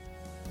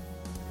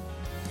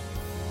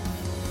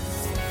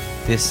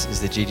This is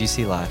the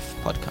GGC Life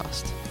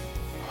podcast.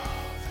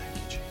 Thank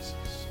you,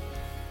 Jesus.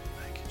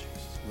 Thank you,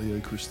 Jesus. Leo,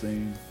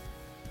 Christine,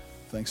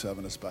 thanks for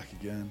having us back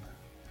again.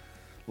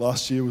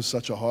 Last year was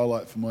such a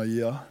highlight for my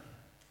year.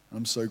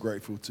 I'm so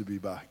grateful to be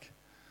back.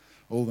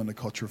 All the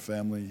Nkotra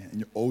family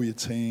and all your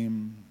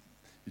team,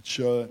 your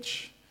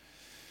church.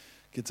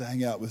 Get to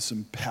hang out with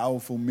some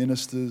powerful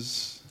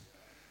ministers,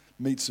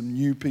 meet some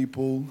new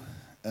people,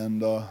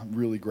 and I'm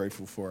really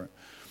grateful for it.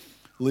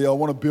 Leo, I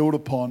want to build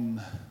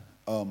upon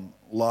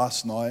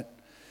last night,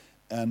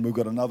 and we've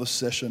got another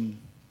session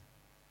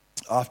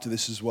after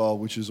this as well,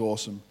 which is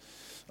awesome.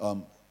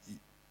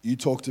 You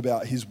talked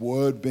about his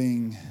word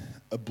being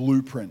a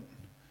blueprint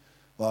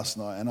last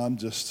night, and I'm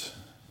just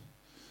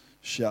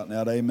shouting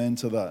out amen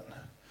to that.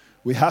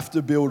 We have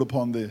to build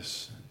upon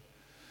this.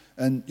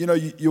 And you know,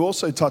 you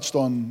also touched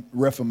on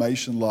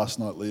Reformation last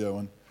night,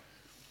 Leo,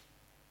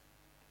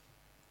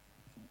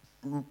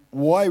 and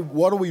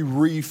what are we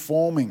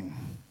reforming?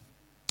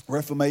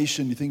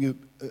 Reformation, you think of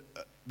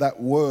that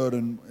word,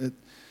 and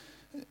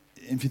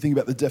if you think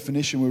about the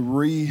definition, we're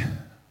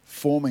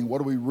reforming. What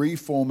are we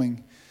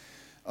reforming?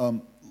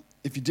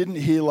 If you didn't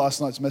hear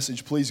last night's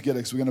message, please get it,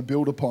 because we're going to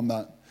build upon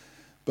that.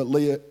 But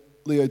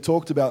Leo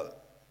talked about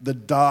the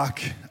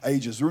dark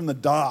ages. We're in the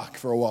dark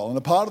for a while. And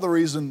a part of the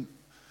reason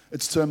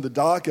it's termed the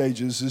dark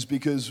ages is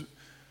because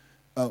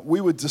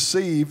we were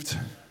deceived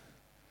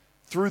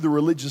through the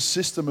religious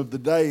system of the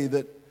day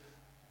that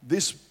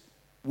this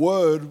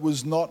word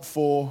was not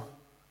for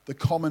the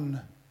common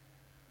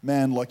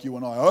man like you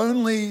and I.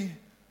 Only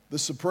the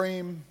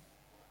supreme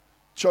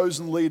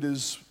chosen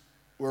leaders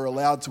were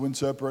allowed to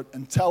interpret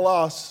and tell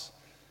us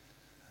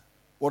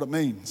what it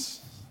means,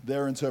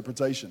 their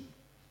interpretation.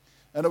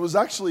 And it was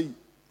actually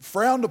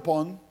frowned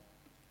upon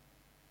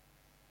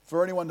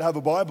for anyone to have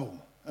a Bible.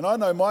 And I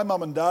know my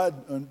mum and dad,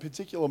 in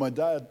particular my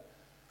dad,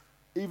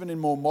 even in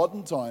more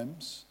modern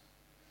times,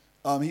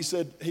 he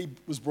said he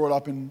was brought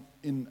up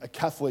in a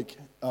Catholic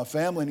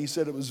family, and he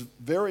said it was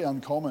very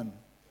uncommon.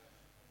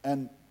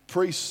 And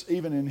priests,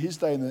 even in his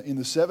day in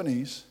the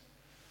 70s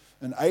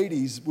and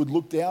 80s, would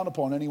look down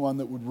upon anyone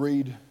that would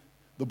read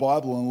the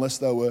Bible unless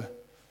they were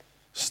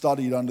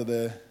studied under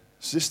their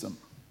system.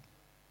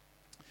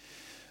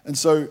 And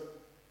so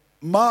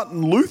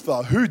Martin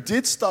Luther, who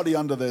did study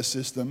under their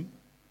system,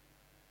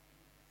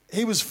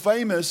 he was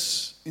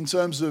famous in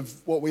terms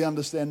of what we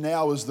understand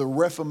now as the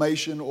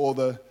Reformation or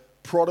the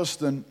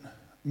Protestant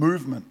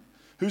movement.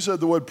 Who's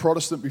heard the word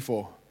Protestant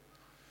before?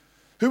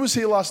 Who was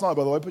here last night,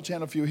 by the way? Put your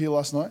hand up if you were here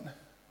last night.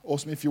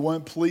 Awesome. If you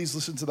weren't, please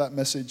listen to that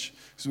message,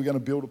 because we're going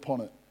to build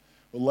upon it.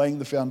 We're laying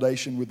the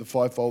foundation with the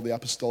fivefold, the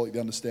apostolic, the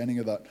understanding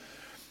of that.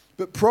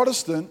 But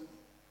Protestant,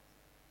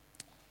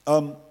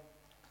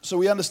 so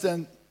we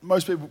understand,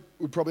 most people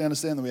would probably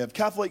understand that we have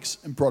Catholics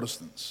and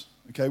Protestants.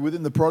 Okay,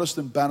 within the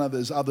Protestant banner,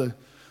 there's other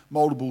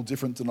multiple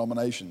different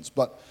denominations.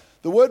 But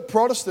the word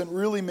Protestant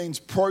really means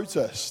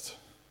protest.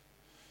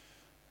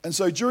 And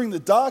so during the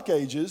Dark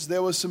Ages,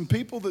 there were some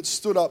people that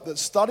stood up that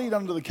studied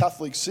under the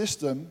Catholic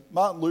system.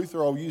 Martin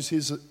Luther, I'll use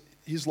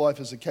his life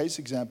as a case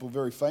example,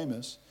 very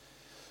famous.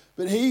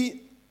 But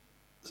he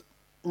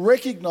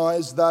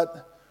recognized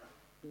that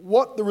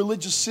what the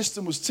religious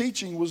system was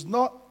teaching was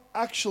not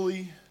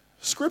actually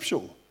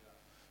scriptural.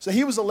 So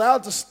he was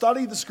allowed to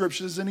study the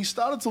scriptures, and he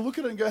started to look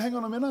at it and go, hang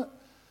on a minute.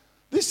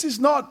 This is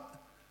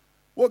not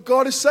what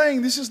God is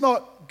saying. This is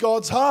not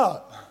God's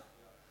heart.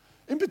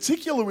 In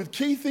particular with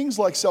key things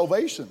like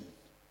salvation.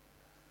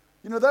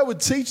 You know, they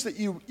would teach that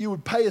you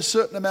would pay a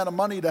certain amount of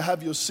money to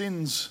have your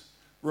sins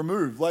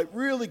removed. Like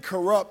really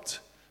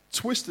corrupt,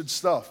 twisted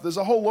stuff. There's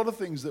a whole lot of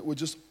things that were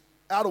just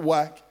out of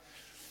whack.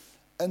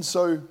 And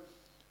so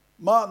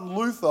Martin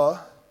Luther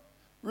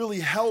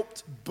really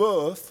helped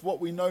birth what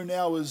we know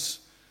now as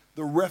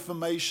the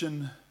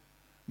Reformation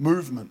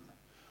movement.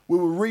 We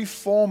were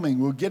reforming.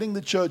 We were getting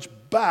the church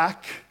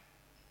back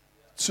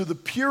to the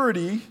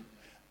purity,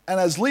 and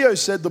as Leo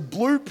said, the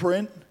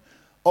blueprint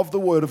of the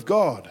Word of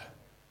God.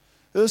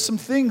 There's some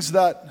things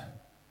that,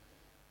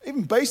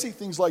 even basic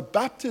things like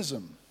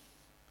baptism,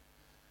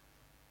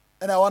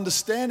 and our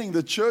understanding,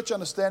 the church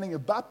understanding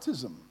of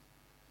baptism.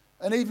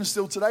 And even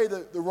still today,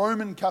 the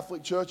Roman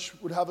Catholic Church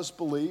would have us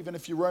believe, and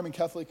if you're Roman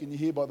Catholic and you're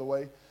here, by the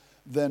way,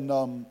 then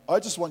I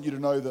just want you to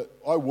know that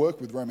I work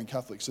with Roman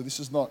Catholics. So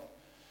this is not,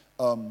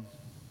 I'm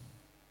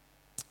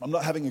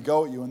not having a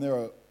go at you, and there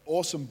are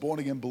awesome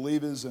born-again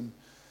believers, and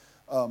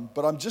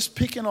but I'm just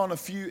picking on a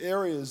few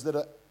areas that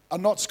are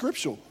not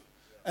scriptural.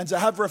 And to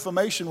have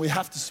reformation, we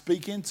have to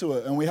speak into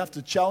it, and we have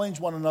to challenge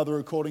one another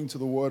according to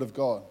the Word of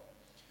God.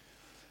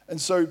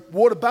 And so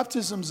water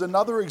baptism is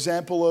another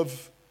example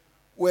of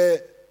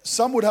where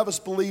some would have us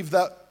believe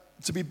that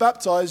to be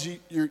baptized,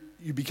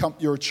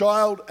 you're a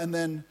child, and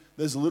then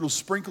there's a little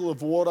sprinkle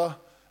of water,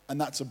 and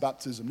that's a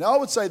baptism. Now, I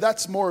would say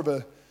that's more of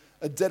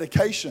a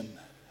dedication,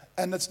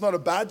 and it's not a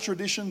bad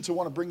tradition to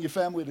want to bring your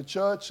family to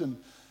church and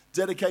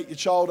dedicate your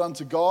child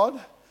unto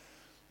God.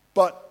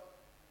 But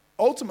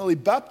ultimately,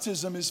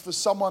 baptism is for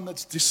someone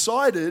that's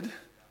decided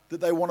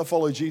that they want to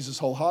follow Jesus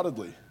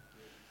wholeheartedly.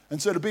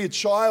 And so to be a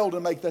child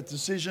and make that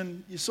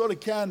decision, you sort of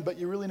can, but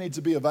you really need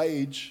to be of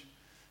age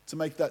to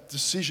make that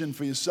decision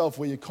for yourself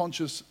where your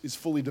conscience is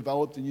fully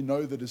developed and you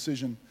know the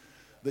decision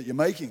that you're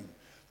making.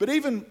 But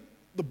even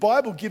the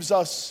Bible gives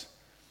us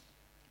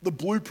the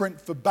blueprint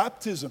for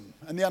baptism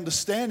and the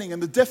understanding,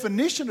 and the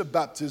definition of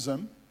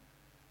baptism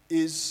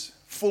is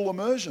full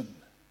immersion.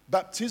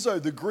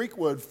 Baptizo, the Greek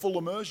word, full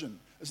immersion.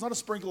 It's not a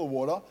sprinkle of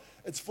water,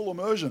 it's full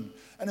immersion.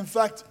 And in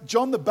fact,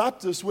 John the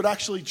Baptist would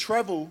actually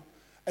travel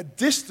a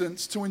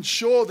distance to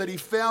ensure that he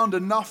found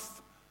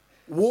enough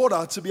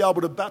water to be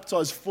able to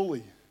baptize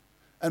fully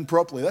and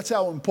properly. That's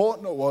how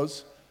important it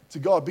was to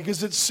God,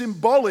 because it's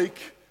symbolic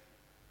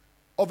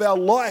of our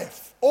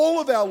life,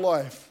 all of our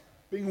life,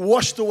 being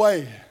washed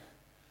away,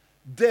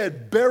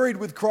 dead, buried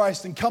with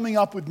Christ, and coming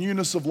up with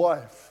newness of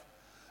life.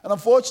 And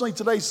unfortunately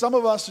today, some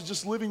of us are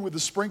just living with the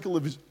sprinkle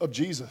of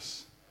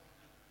Jesus.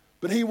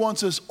 But he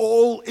wants us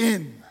all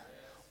in,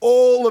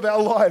 all of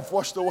our life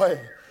washed away,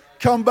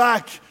 come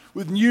back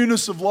with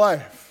newness of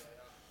life.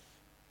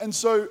 And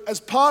so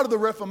as part of the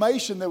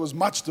Reformation, there was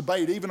much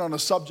debate, even on a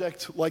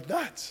subject like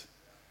that.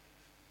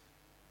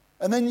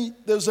 And then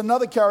there's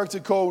another character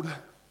called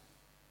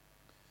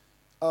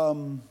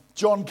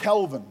John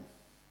Calvin.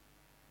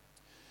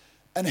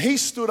 And he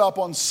stood up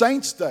on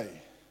Saints' Day,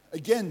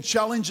 again,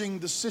 challenging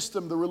the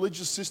system, the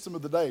religious system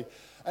of the day.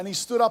 And he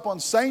stood up on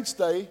Saints'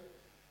 Day,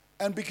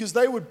 and because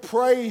they would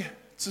pray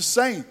to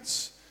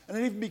saints, and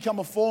it even become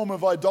a form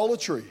of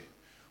idolatry,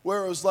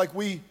 where it was like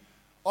we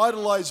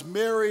idolize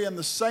Mary and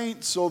the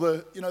saints, or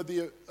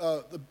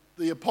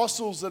the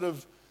apostles that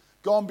have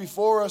gone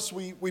before us.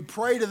 We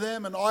pray to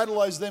them and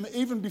idolize them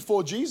even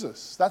before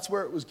Jesus. That's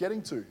where it was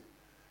getting to.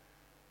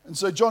 And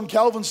so John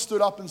Calvin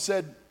stood up and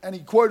said, and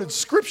he quoted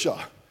Scripture,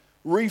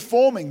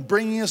 reforming,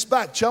 bringing us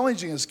back,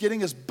 challenging us,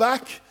 getting us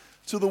back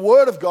to the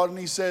Word of God. And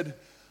he said,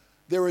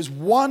 there is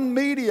one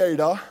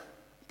mediator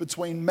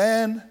between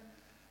man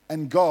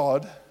and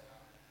God,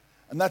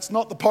 and that's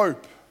not the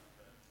Pope.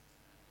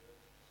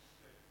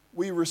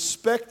 We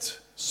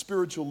respect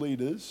spiritual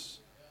leaders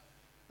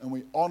and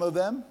we honor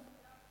them,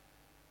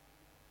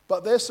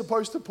 but they're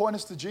supposed to point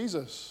us to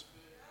Jesus.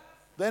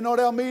 They're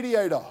not our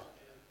mediator.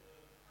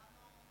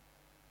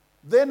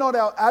 They're not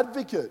our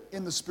advocate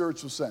in the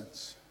spiritual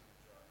sense.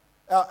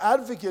 Our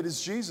advocate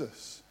is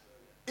Jesus.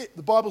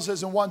 The Bible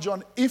says in 1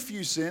 John, if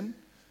you sin,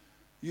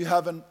 you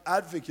have an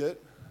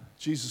advocate,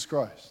 Jesus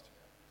Christ.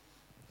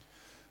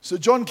 So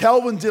John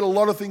Calvin did a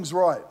lot of things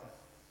right.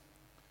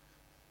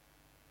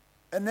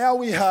 And now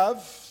we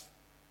have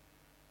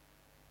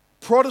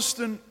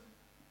Protestant,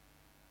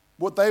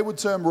 what they would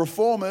term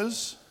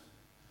reformers,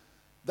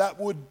 that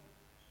would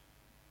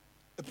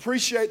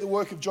appreciate the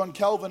work of John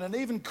Calvin and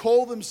even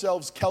call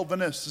themselves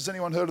Calvinists. Has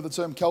anyone heard of the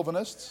term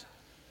Calvinists?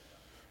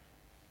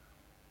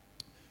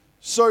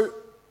 So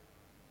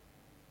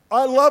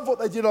I love what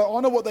they did, I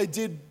honor what they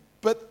did,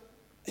 but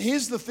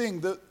here's the thing,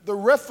 the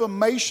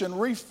Reformation,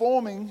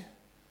 reforming,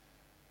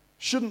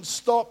 shouldn't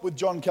stop with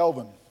John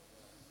Calvin.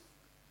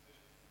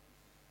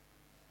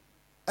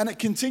 And it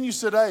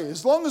continues today.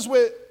 As long as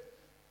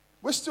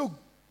we're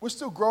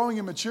still growing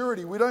in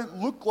maturity, we don't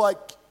look like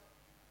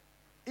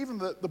even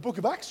the book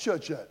of Acts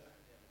church yet.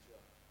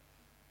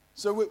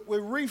 So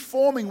we're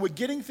reforming, we're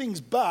getting things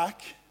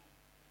back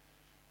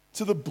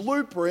to the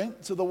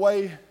blueprint, to the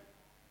way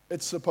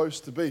it's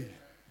supposed to be.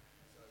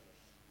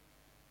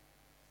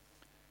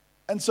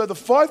 And so the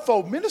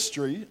fivefold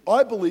ministry,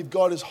 I believe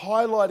God is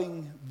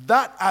highlighting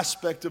that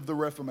aspect of the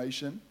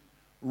Reformation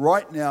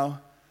right now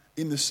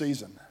in this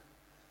season.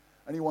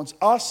 And he wants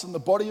us and the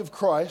body of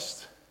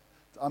Christ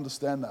to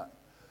understand that.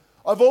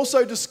 I've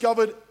also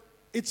discovered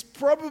it's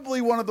probably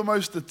one of the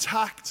most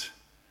attacked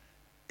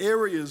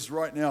areas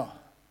right now.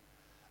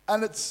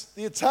 And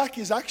the attack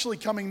is actually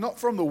coming not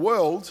from the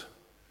world,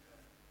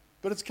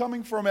 but it's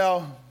coming from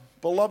our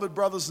beloved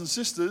brothers and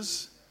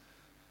sisters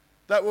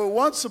that were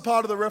once a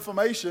part of the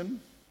Reformation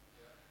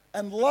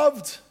and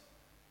loved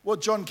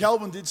what John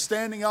Calvin did,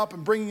 standing up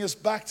and bringing us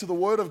back to the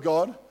Word of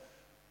God.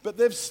 But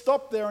they've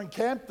stopped there and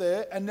camped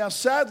there, and now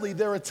sadly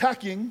they're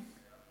attacking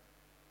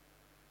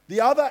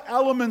the other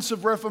elements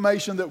of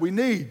Reformation that we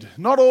need.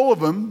 Not all of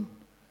them,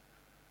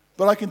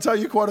 but I can tell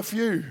you quite a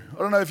few. I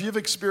don't know if you've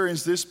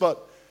experienced this,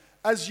 but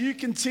as you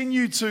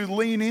continue to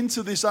lean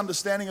into this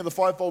understanding of the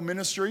fivefold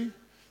ministry,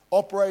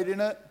 operate in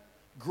it,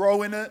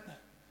 grow in it,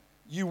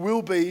 you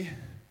will be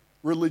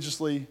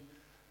religiously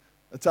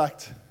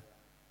attacked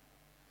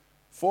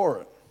for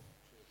it.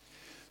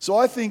 So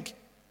I think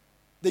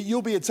that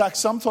you'll be attacked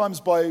sometimes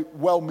by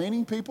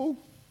well-meaning people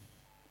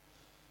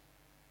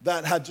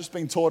that had just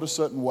been taught a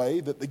certain way,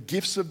 that the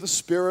gifts of the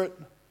Spirit,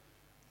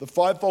 the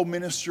fivefold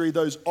ministry,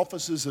 those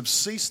offices have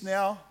ceased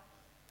now.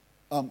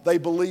 They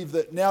believe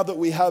that now that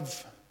we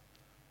have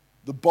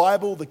the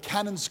Bible, the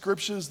canon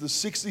scriptures, the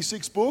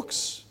 66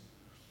 books,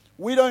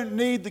 we don't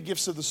need the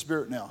gifts of the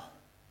Spirit now.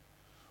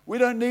 We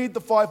don't need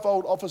the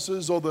fivefold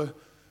offices or the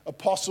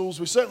apostles.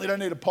 We certainly don't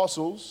need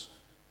apostles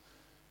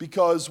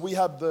because we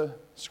have the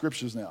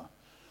scriptures now.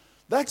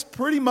 That's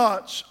pretty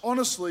much,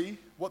 honestly,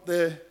 what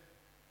their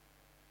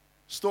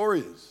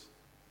story is.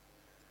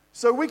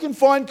 So we can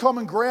find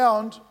common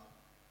ground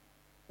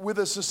with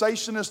a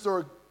cessationist or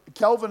a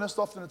Calvinist.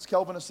 Often it's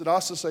Calvinists that are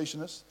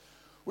cessationists.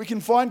 We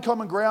can find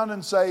common ground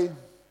and say,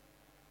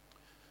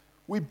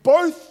 we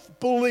both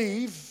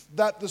believe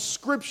that the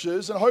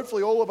scriptures, and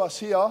hopefully all of us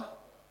here,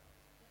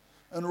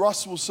 and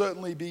Russ will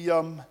certainly be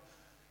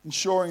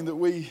ensuring that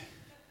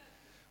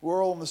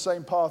we're all on the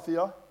same path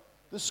here.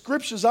 The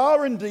scriptures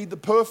are indeed the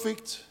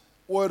perfect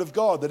word of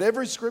God, that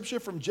every scripture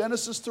from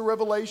Genesis to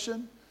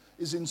Revelation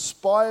is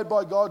inspired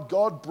by God,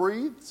 God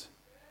breathed.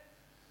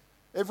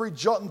 Every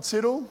jot and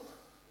tittle,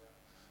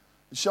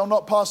 it shall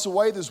not pass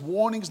away. There's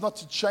warnings not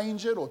to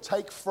change it or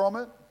take from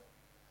it.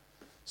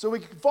 So we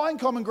can find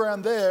common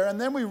ground there, and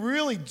then we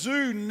really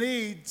do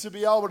need to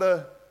be able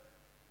to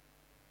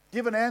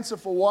give an answer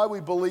for why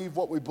we believe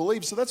what we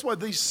believe. So that's why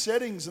these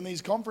settings and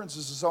these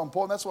conferences are so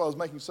important. That's why I was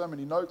making so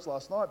many notes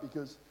last night,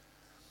 because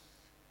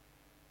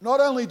not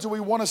only do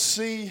we want to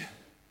see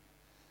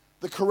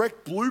the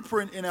correct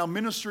blueprint in our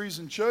ministries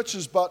and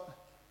churches, but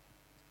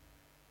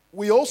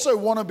we also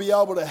want to be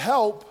able to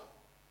help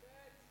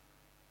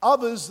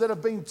others that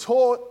have been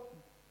taught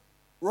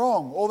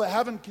wrong or that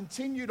haven't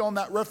continued on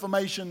that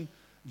Reformation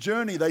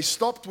journey. They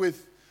stopped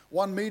with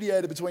one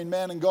mediator between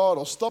man and God,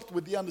 or stopped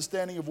with the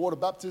understanding of water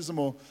baptism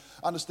or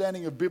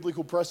understanding of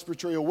biblical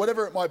presbytery or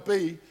whatever it might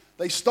be.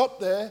 They stopped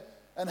there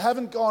and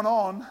haven't gone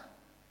on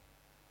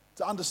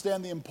to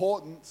understand the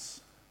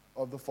importance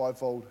of the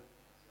fivefold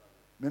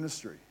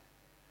ministry.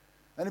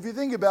 And if you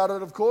think about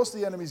it, of course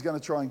the enemy's going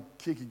to try and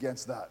kick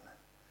against that,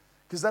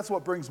 because that's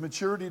what brings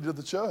maturity to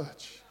the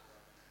church.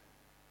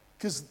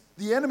 Because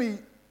the enemy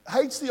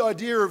hates the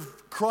idea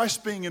of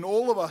Christ being in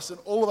all of us and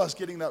all of us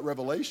getting that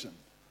revelation.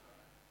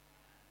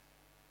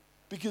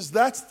 Because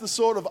that's the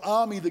sort of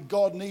army that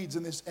God needs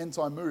in this end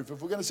time move.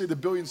 If we're going to see the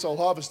billion soul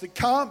harvest, it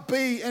can't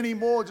be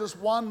anymore just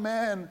one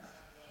man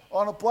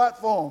on a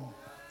platform.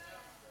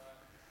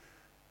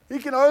 He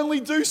can only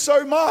do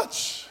so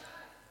much.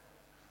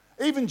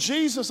 Even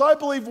Jesus, I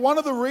believe one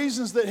of the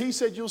reasons that he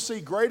said you'll see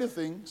greater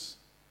things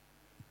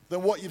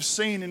than what you've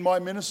seen in my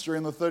ministry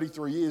in the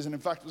 33 years, and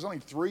in fact it was only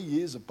 3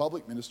 years of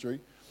public ministry,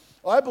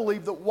 I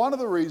believe that one of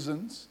the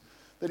reasons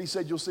that he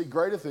said you'll see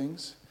greater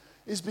things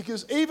is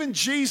because even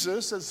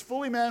Jesus, as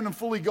fully man and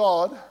fully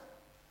God,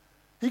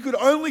 he could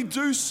only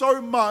do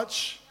so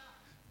much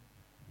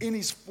in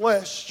his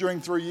flesh during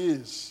 3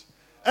 years.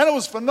 And it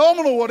was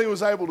phenomenal what he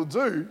was able to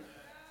do.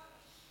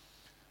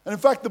 And in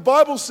fact, the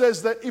Bible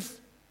says that if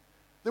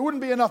there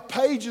wouldn't be enough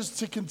pages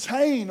to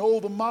contain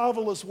all the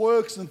marvelous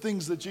works and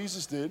things that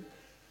Jesus did,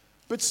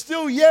 but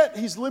still yet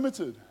he's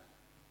limited.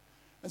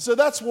 And so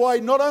that's why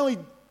not only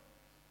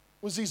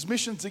was his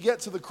mission to get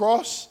to the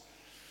cross,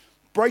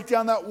 break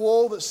down that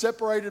wall that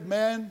separated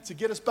man, to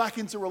get us back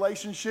into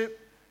relationship,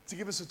 to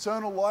give us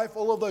eternal life,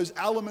 all of those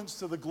elements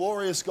to the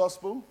glorious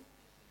gospel.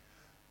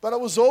 But it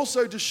was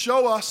also to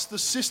show us the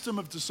system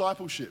of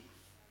discipleship,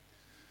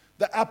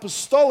 the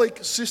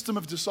apostolic system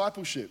of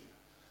discipleship.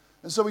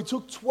 And so he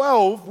took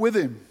 12 with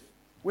him.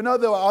 We know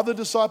there were other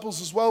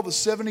disciples as well, the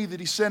 70 that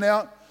he sent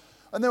out.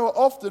 And there were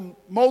often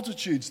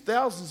multitudes,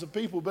 thousands of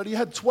people, but he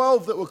had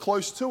 12 that were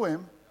close to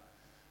him.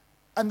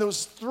 And there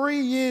was 3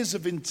 years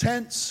of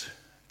intense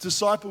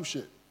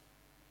discipleship.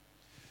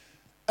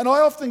 And I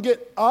often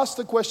get asked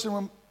the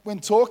question when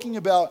talking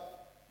about,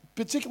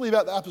 particularly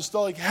about the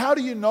apostolic, how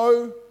do you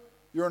know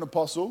you're an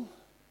apostle?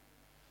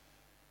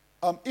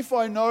 If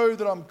I know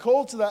that I'm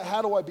called to that,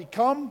 how do I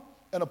become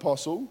an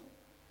apostle?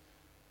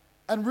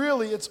 And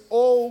really, it's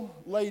all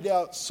laid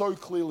out so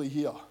clearly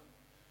here.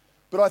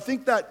 But I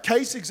think that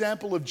case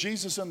example of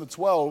Jesus and the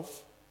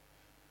 12,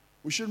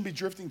 we shouldn't be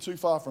drifting too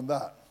far from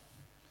that.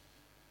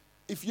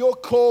 If you're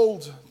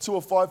called to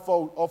a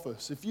fivefold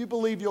office, if you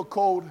believe you're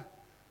called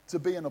to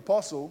be an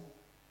apostle,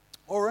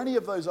 or any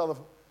of those other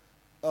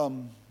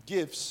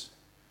gifts,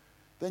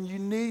 then you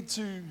need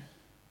to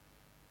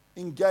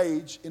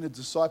engage in a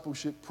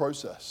discipleship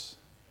process.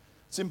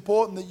 It's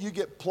important that you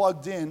get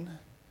plugged in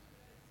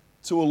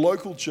to a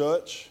local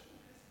church,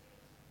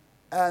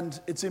 and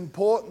it's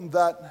important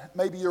that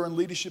maybe you're in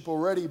leadership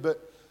already,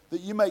 but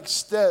that you make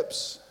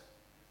steps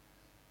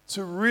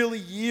to really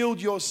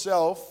yield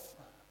yourself.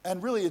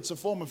 And really, it's a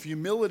form of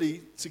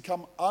humility to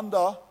come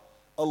under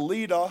a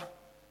leader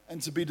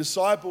and to be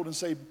discipled and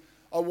say,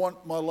 I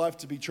want my life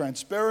to be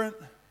transparent.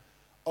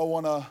 I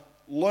want to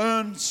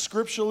learn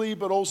scripturally,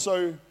 but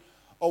also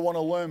I want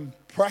to learn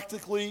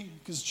practically,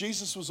 because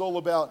Jesus was all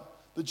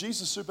about, the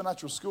Jesus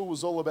Supernatural School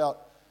was all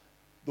about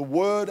the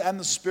Word and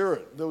the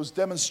Spirit. There was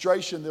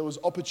demonstration, there was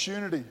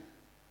opportunity.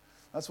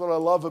 That's what I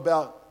love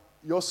about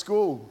your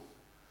school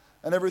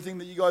and everything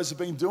that you guys have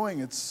been doing.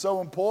 It's so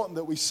important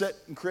that we set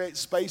and create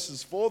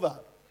spaces for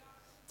that.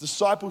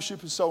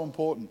 Discipleship is so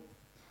important.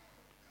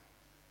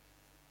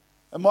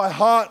 And my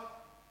heart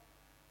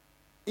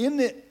in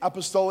the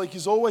apostolic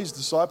is always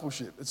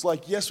discipleship. It's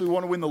like, yes, we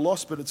want to win the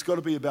lost, but it's got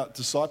to be about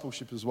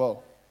discipleship as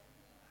well.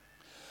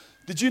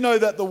 Did you know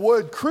that the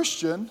word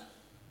Christian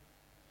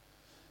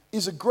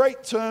is a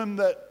great term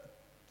that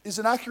is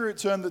an accurate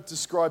term that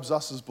describes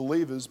us as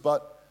believers,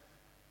 but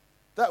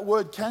that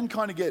word can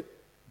kind of get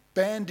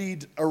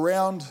bandied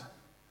around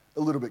a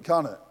little bit,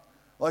 can't it?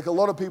 Like a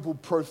lot of people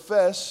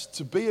profess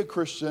to be a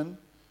Christian,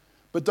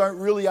 but don't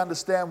really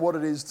understand what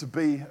it is to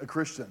be a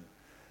Christian.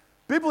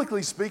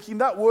 Biblically speaking,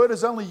 that word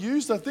is only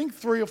used, I think,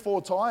 3 or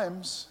 4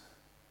 times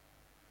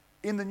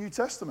in the New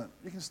Testament.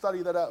 You can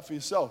study that out for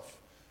yourself.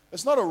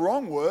 It's not a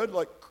wrong word,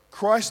 like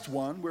Christ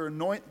one. We're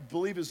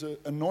believers are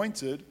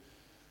anointed,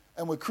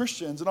 and we're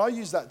Christians. And I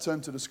use that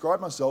term to describe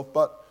myself,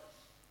 but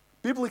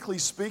biblically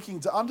speaking,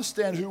 to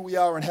understand who we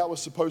are and how we're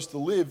supposed to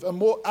live, a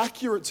more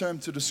accurate term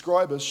to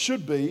describe us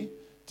should be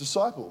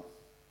disciple.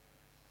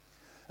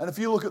 And if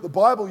you look at the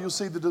Bible, you'll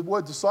see that the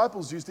word disciple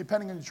is used,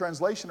 depending on your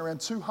translation,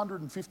 around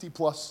 250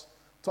 plus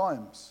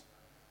times.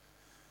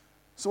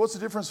 So what's the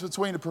difference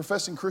between a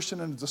professing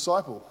Christian and a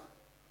disciple?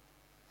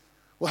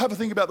 Well, have a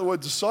think about the word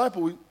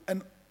disciple,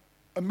 and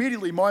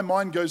immediately my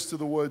mind goes to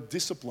the word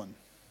discipline.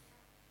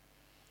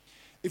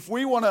 If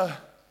we want to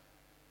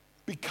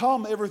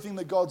become everything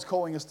that God's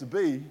calling us to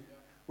be,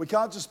 we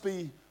can't just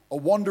be a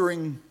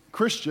wandering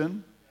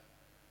Christian.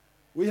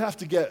 We have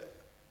to get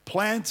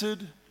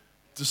planted,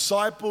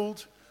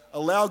 discipled,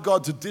 allow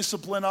God to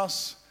discipline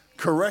us,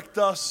 correct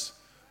us,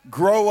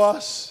 grow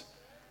us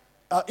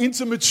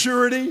into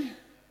maturity.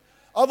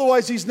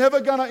 Otherwise, He's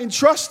never going to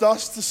entrust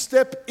us to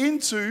step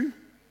into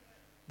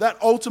that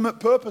ultimate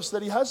purpose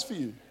that He has for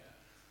you.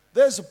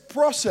 There's a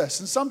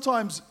process, and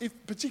sometimes,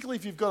 particularly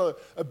if you've got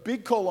a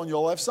big call on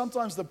your life,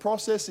 sometimes the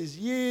process is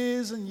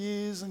years and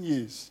years and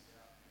years.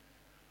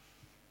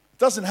 It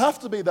doesn't have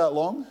to be that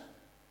long.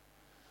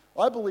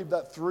 I believe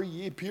that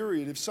 3-year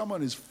period, if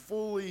someone is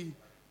fully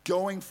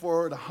going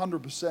for it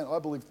 100%, I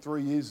believe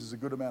 3 years is a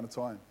good amount of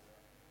time.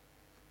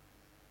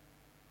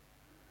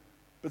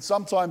 But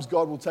sometimes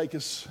God will take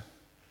us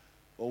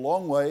a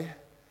long way,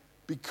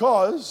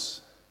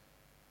 because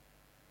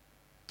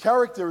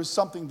character is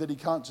something that He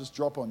can't just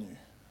drop on you.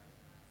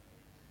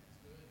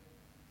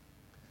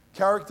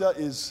 Character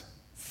is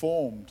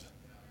formed.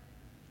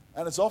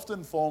 And it's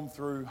often formed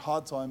through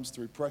hard times,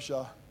 through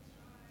pressure,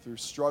 through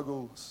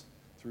struggles,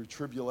 through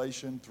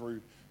tribulation,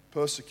 through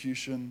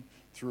persecution,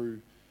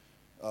 through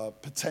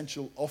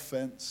potential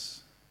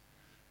offense.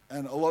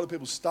 And a lot of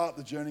people start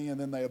the journey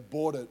and then they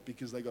abort it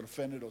because they got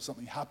offended or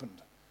something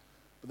happened.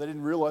 But they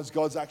didn't realize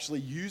God's actually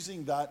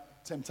using that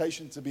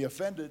temptation to be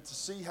offended to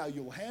see how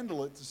you'll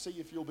handle it, to see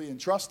if you'll be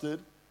entrusted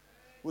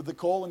with the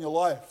call in your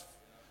life.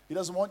 He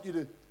doesn't want you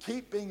to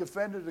keep being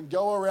offended and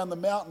go around the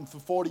mountain for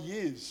 40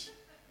 years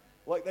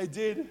like they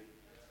did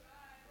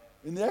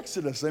in the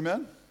Exodus,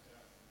 amen?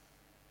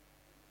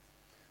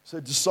 So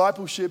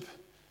discipleship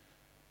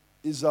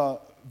is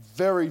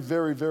very,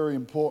 very, very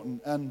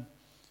important. And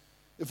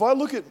if I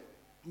look at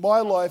my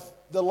life,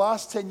 the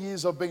last 10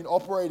 years I've been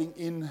operating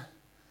in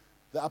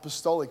the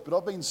apostolic, but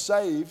I've been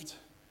saved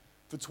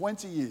for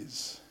 20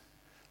 years.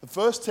 The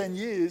first 10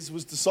 years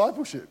was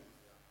discipleship.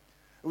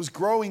 It was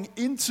growing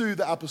into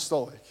the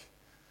apostolic.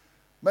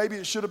 Maybe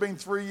it should have been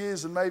 3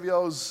 years, and maybe I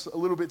was a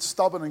little bit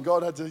stubborn and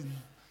God had to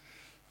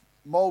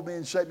mold me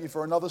and shape me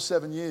for another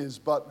 7 years,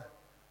 but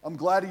I'm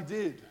glad He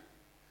did.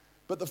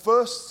 But the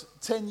first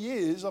 10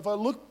 years, if I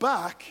look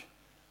back,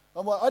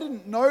 I'm like, I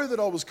didn't know that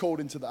I was called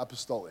into the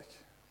apostolic.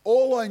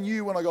 All I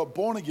knew when I got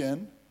born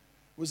again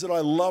was that I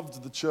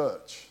loved the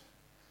church.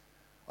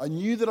 I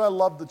knew that I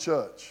loved the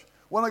church.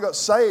 When I got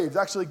saved,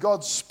 actually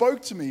God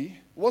spoke to me.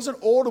 It wasn't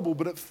audible,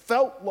 but it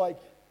felt like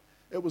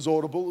it was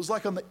audible. It was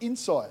like on the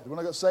inside when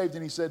I got saved,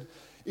 and He said,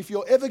 if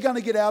you're ever going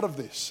to get out of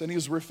this, and He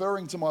was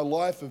referring to my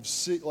life of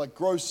sin, like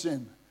gross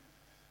sin,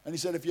 and He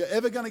said, if you're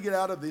ever going to get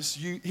out of this,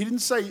 he didn't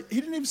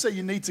even say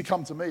you need to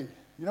come to me.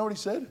 You know what He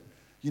said?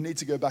 You need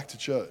to go back to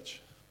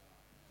church.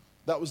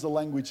 That was the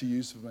language He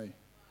used for me.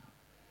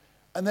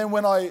 And then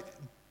when I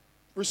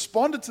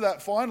responded to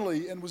that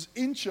finally and was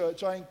in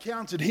church, I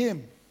encountered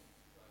Him.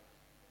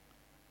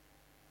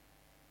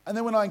 And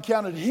then when I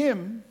encountered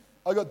Him,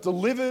 I got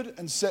delivered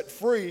and set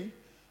free.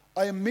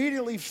 I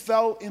immediately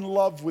fell in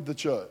love with the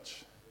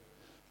church.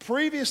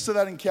 Previous to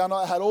that encounter,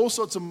 I had all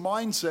sorts of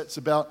mindsets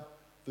about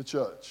the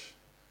church,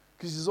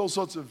 because there's all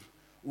sorts of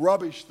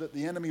rubbish that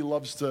the enemy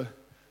loves to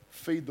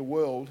feed the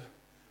world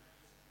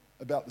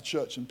about the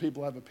church, and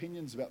people have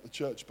opinions about the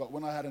church. But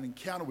when I had an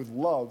encounter with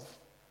love,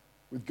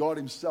 with God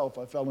Himself,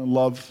 I fell in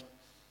love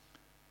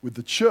with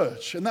the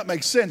church. And that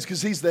makes sense,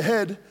 because He's the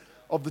head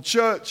of the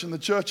church, and the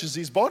church is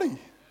His body.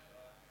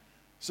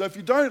 So if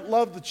you don't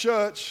love the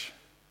church,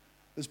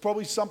 there's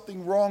probably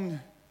something wrong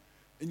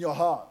in your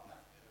heart.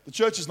 The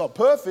church is not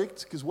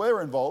perfect, because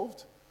we're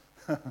involved.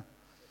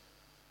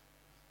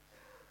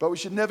 But we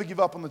should never give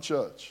up on the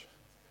church.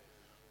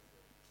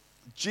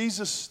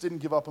 Jesus didn't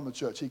give up on the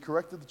church. He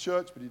corrected the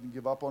church, but He didn't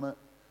give up on it.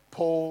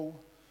 Paul,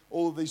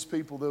 all of these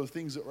people, there were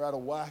things that were out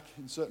of whack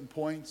in certain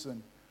points.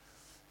 And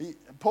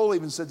Paul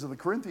even said to the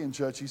Corinthian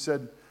church, he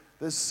said,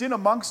 there's sin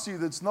amongst you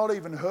that's not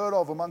even heard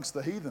of amongst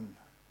the heathen.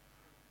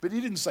 But he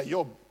didn't say,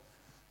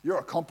 you're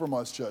a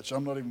compromised church.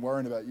 I'm not even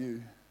worrying about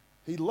you.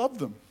 He loved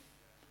them,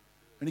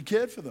 and He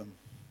cared for them.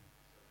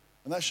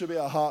 And that should be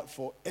our heart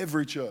for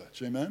every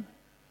church, amen?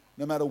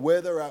 No matter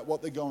where they're at,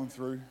 what they're going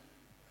through,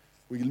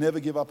 we can never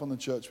give up on the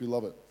church. We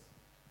love it.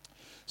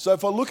 So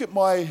if I look at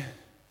my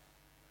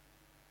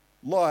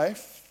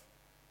life,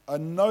 I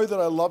know that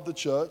I love the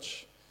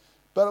church,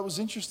 but it was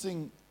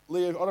interesting,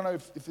 Leo, I don't know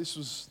if this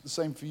was the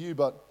same for you,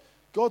 but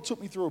God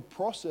took me through a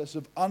process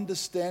of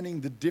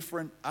understanding the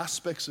different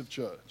aspects of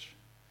church.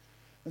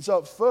 And so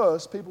at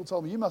first, people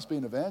told me, you must be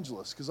an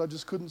evangelist, because I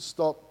just couldn't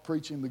stop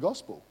preaching the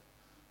gospel.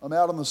 I'm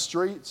out on the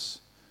streets,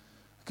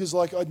 because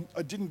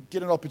I didn't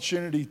get an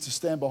opportunity to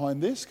stand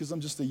behind this, because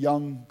I'm just a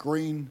young,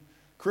 green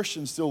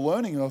Christian still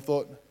learning, and I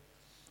thought,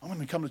 I'm going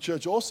to come to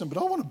church, awesome, but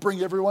I want to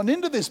bring everyone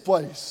into this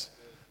place.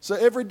 So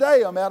every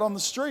day I'm out on the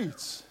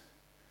streets.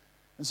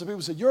 And so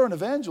people said, you're an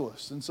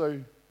evangelist. And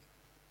so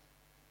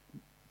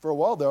for a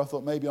while there, I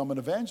thought maybe I'm an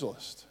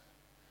evangelist.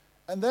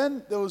 And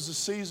then there was a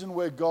season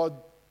where God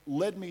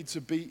led me to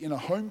be in a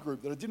home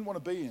group that I didn't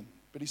want to be in.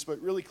 But he spoke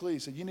really clear. He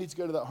said, you need to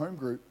go to that home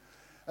group.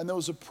 And there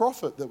was a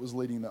prophet that was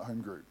leading that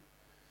home group.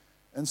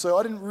 And so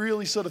I didn't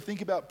really sort of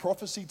think about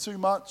prophecy too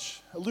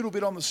much, a little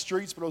bit on the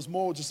streets, but it was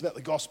more just about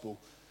the gospel.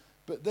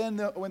 But then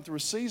I went through a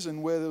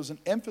season where there was an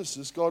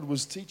emphasis. God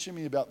was teaching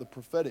me about the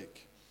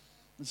prophetic.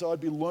 And so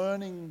I'd be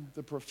learning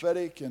the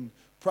prophetic and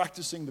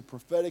practicing the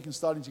prophetic and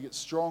starting to get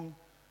strong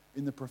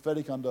in the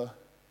prophetic under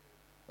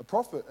a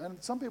prophet.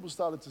 And some people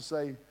started to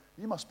say,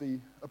 you must be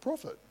a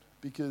prophet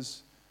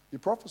because you're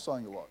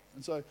prophesying a lot.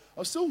 And so I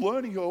was still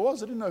learning who I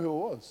was. I didn't know who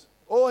I was.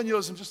 All I knew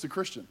was I'm just a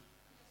Christian.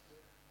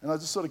 And I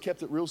just sort of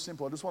kept it real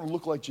simple. I just want to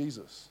look like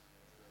Jesus.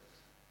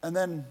 And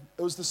then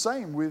it was the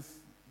same with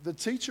the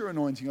teacher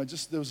anointing.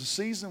 There was a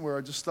season where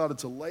I just started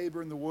to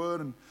labor in the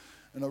word and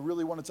I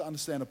really wanted to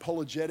understand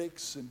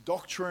apologetics and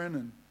doctrine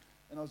and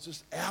I was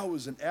just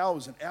hours and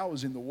hours and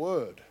hours in the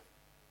word.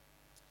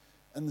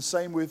 And the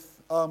same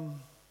with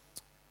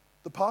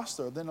the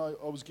pastor. Then I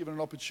was given an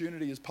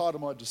opportunity as part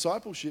of my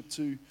discipleship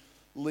to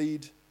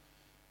lead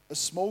a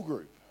small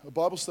group, a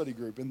Bible study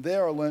group. And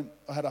there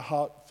I had a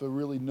heart for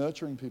really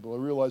nurturing people. I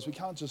realized we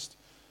can't just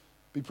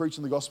be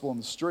preaching the gospel on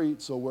the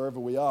streets or wherever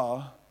we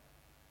are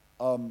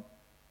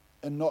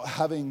and not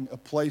having a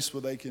place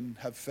where they can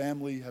have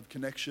family, have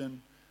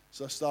connection.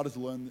 So I started to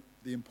learn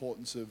the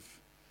importance of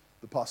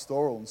the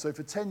pastoral. And so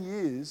for 10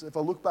 years, if I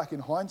look back in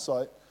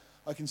hindsight,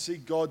 I can see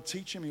God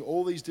teaching me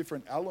all these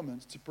different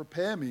elements to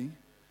prepare me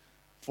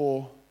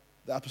for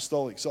the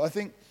apostolic. So I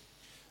think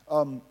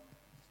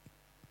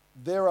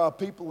there are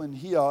people in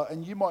here,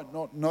 and you might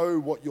not know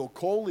what your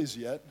call is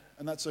yet,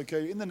 and that's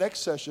okay. In the next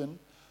session,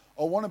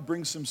 I want to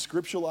bring some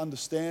scriptural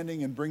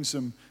understanding and bring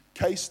some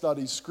case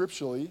studies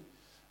scripturally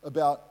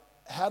about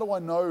how do I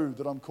know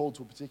that I'm called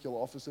to a particular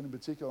office, and in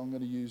particular, I'm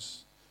going to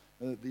use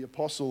the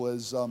apostle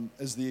as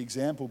the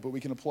example, but we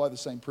can apply the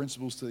same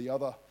principles to the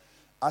other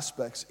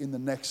aspects in the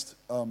next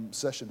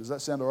session. Does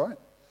that sound all right?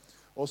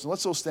 Awesome.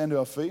 Let's all stand to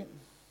our feet.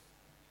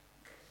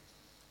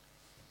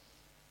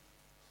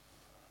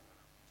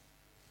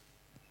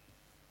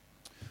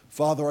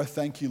 Father, I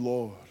thank you,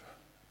 Lord.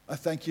 I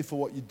thank you for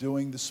what you're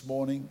doing this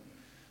morning.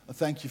 I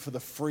thank you for the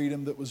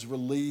freedom that was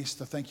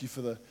released. I thank you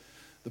for the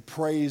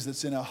praise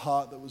that's in our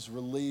heart that was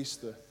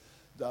released,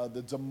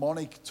 the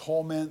demonic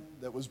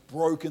torment that was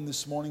broken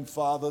this morning,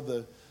 Father,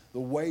 the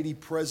weighty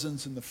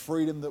presence and the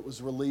freedom that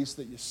was released,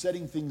 that you're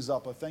setting things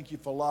up. I thank you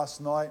for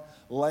last night,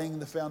 laying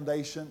the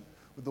foundation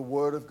with the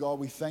Word of God.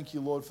 We thank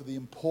you, Lord, for the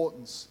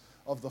importance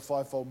of the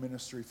fivefold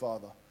ministry,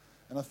 Father.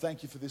 And I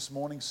thank you for this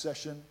morning's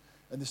session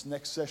and this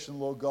next session,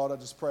 Lord God. I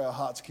just pray our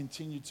hearts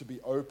continue to be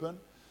open.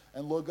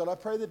 And Lord God, I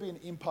pray there be an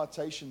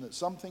impartation, that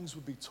some things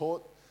would be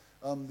taught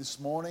this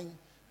morning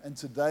and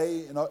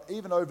today and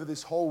even over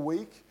this whole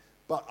week,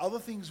 but other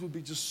things would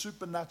be just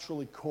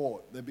supernaturally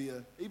caught. There'd be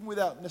even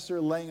without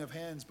necessarily laying of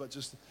hands, but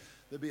just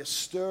there'd be a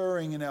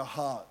stirring in our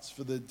hearts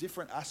for the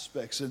different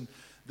aspects. And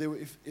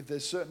if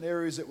there's certain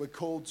areas that we're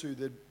called to,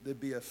 there'd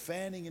be a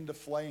fanning into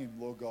flame,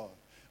 Lord God.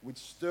 We'd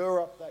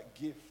stir up that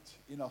gift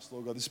in us,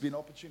 Lord God. This would be an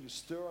opportunity to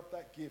stir up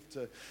that gift,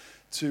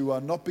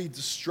 to not be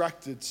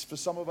distracted. For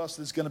some of us,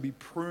 there's going to be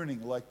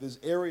pruning. Like there's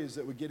areas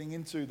that we're getting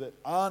into that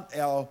aren't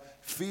our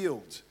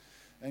field.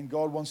 And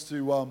God wants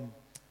to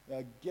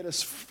get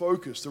us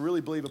focused. I really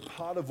believe a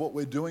part of what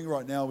we're doing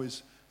right now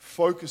is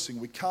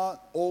focusing. We can't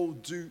all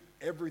do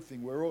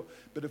everything.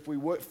 But if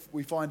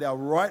we find our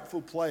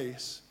rightful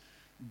place,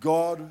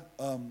 God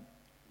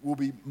will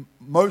be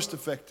most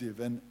effective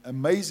and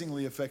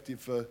amazingly effective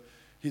for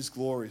His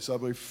glory. So I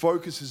believe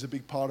focus is a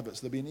big part of it.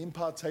 So there'll be an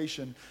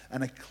impartation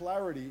and a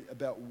clarity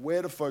about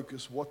where to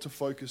focus, what to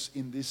focus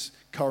in this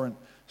current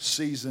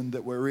season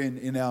that we're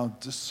in our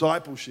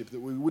discipleship, that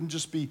we wouldn't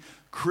just be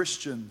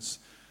Christians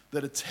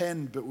that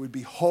attend, but we'd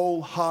be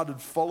wholehearted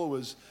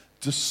followers,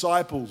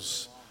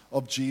 disciples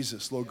of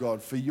Jesus, Lord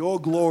God, for your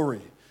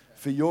glory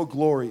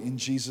in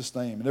Jesus'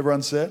 name. And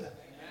everyone said,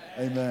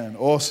 Amen.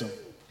 Awesome.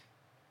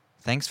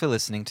 Thanks for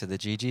listening to the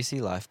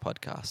GGC Life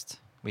podcast.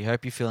 We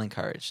hope you feel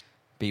encouraged.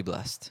 Be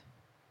blessed.